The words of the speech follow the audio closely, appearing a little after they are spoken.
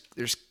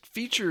there's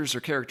features or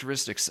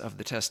characteristics of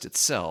the test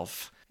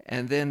itself,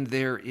 and then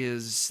there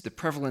is the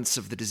prevalence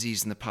of the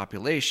disease in the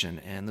population.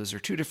 And those are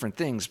two different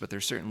things, but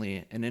there's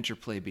certainly an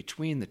interplay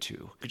between the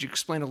two. Could you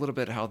explain a little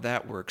bit how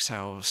that works,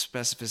 how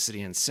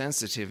specificity and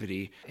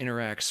sensitivity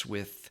interacts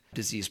with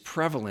disease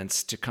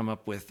prevalence to come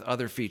up with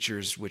other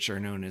features which are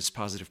known as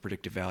positive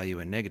predictive value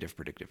and negative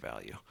predictive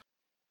value?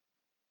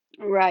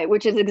 Right,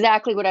 which is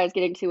exactly what I was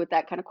getting to with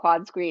that kind of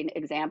quad screen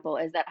example,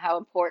 is that how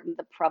important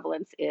the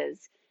prevalence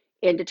is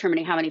in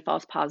determining how many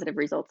false positive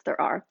results there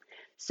are.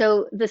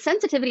 So the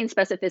sensitivity and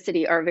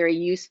specificity are very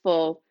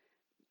useful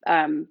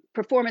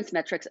performance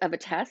metrics of a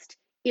test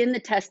in the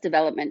test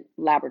development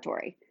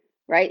laboratory,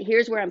 right?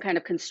 Here's where I'm kind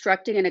of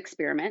constructing an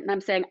experiment and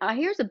I'm saying,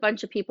 here's a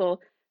bunch of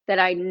people that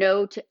I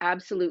know to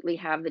absolutely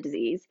have the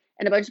disease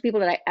and a bunch of people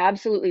that I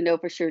absolutely know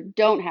for sure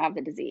don't have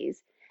the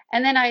disease.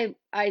 And then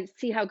I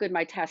see how good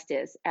my test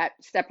is at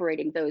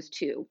separating those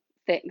two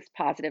things,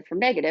 positive from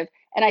negative,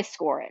 and I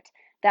score it.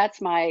 That's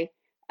my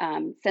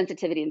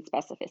sensitivity and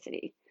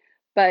specificity.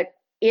 But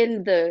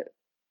in the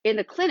in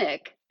the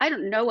clinic, I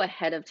don't know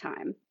ahead of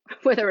time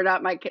whether or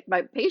not my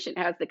patient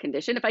has the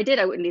condition. If I did,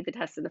 I wouldn't need the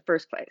test in the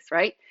first place,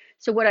 right?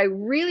 So what I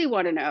really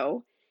want to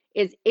know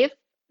is if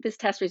this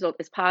test result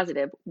is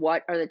positive,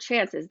 what are the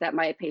chances that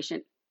my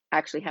patient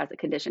actually has a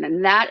condition?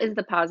 And that is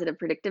the positive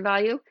predictive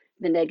value.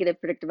 The negative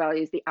predictive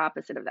value is the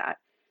opposite of that.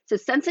 So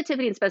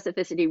sensitivity and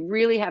specificity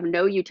really have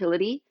no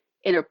utility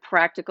in a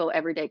practical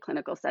everyday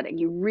clinical setting.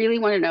 You really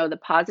want to know the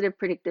positive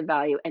predictive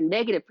value and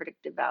negative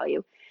predictive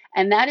value.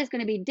 And that is going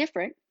to be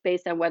different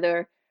based on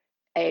whether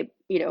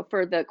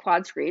for the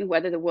quad screen,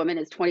 whether the woman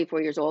is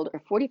 24 years old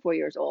or 44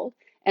 years old.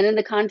 And in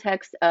the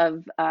context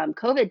of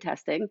COVID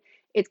testing,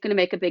 it's going to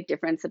make a big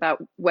difference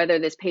about whether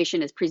this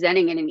patient is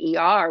presenting in an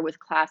ER with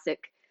classic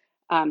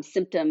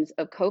symptoms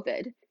of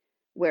COVID,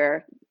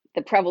 where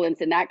the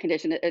prevalence in that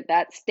condition,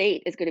 that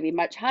state is going to be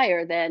much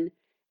higher than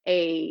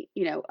a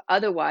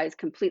otherwise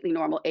completely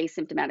normal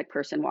asymptomatic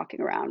person walking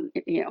around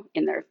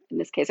in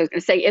this case I was going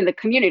to say in the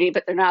community,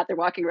 but they're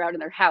walking around in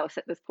their house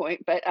at this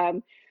point. But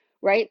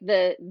right?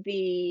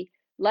 The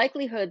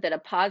likelihood that a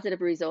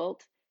positive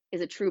result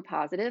is a true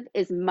positive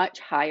is much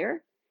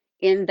higher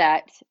in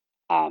that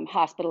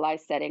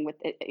hospitalized setting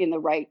in the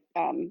right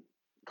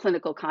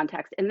clinical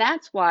context. And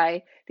that's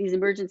why these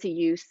emergency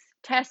use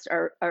tests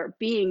are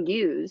being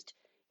used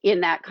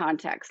in that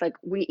context. Like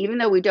even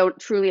though we don't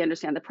truly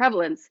understand the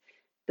prevalence,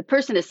 the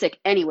person is sick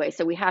anyway,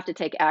 so we have to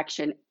take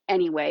action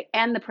anyway,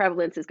 and the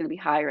prevalence is going to be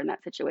higher in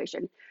that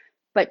situation.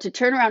 But to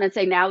turn around and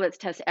say, now let's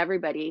test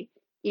everybody,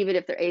 even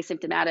if they're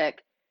asymptomatic,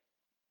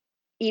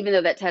 even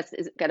though that test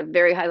has got a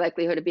very high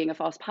likelihood of being a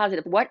false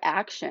positive, what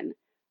action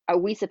are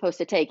we supposed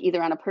to take,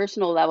 either on a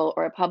personal level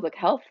or a public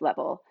health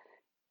level,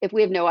 if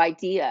we have no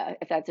idea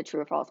if that's a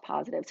true or false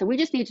positive? So we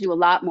just need to do a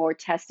lot more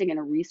testing in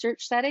a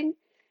research setting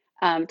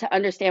to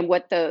understand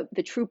what the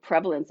true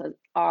prevalences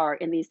are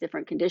in these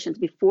different conditions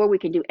before we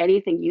can do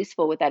anything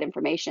useful with that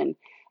information.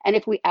 And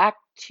if we act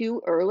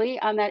too early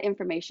on that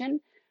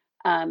information,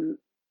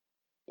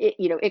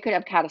 it could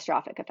have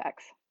catastrophic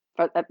effects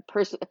for the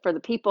person, for the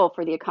people,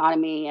 for the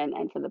economy,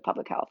 and for the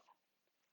public health.